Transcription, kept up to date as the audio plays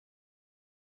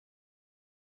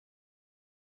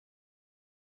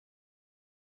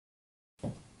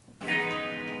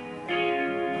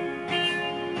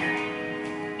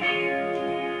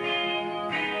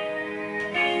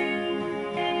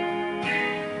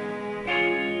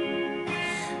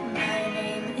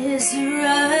is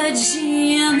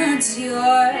Regina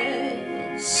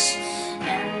George,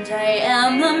 and I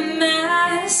am a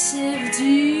massive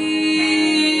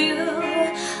deal.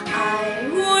 I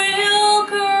will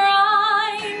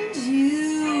grind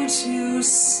you to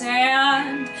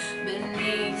sand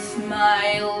beneath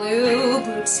my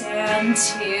Louboutin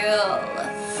till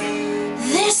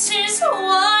this is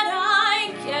what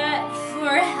I get for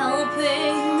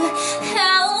helping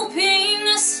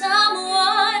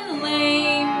someone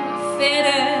lame fit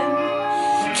in.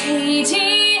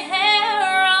 Katie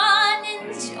Heron,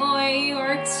 enjoy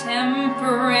your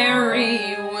temporary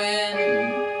win.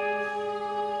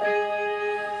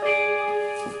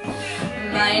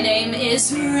 My name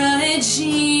is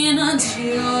Regina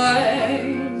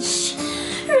George.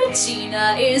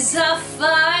 Regina is a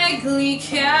fugly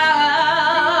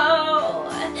cow.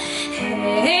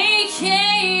 Hey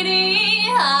Katie,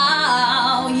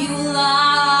 how you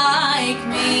like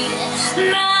me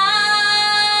now?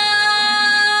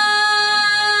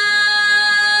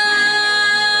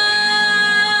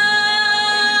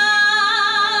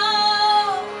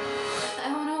 I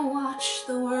wanna watch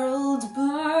the world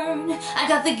burn. I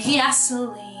got the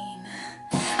gasoline.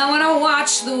 I wanna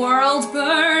watch the world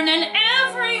burn and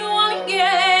everyone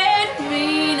get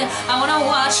mean. I wanna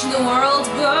watch the world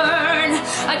burn.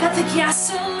 I got the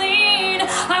gasoline.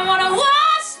 I wanna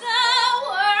watch the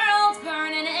world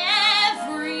burn and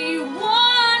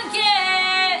everyone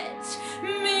get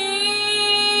mean.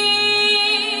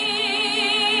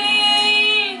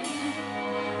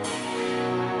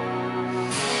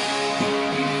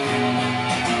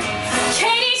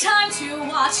 Katie, time to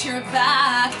watch your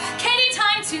back. Katie,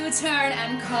 time to turn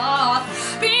and cough,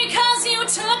 because you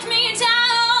took me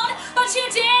down, but you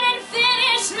didn't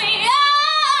finish me off.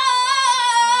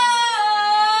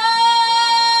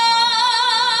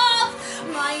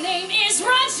 My name is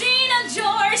Regina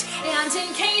George, and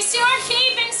in case you're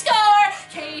keeping score,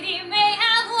 Katie may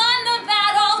have won the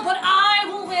battle, but I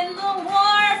will win the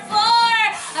war, for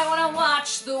I want to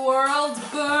watch the world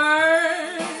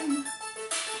burn.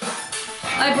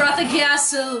 I brought the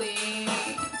gasoline.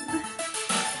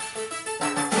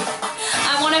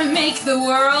 I want to make the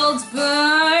world burn.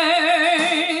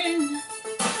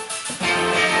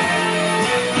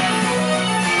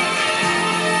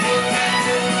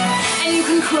 And you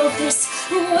can quote this.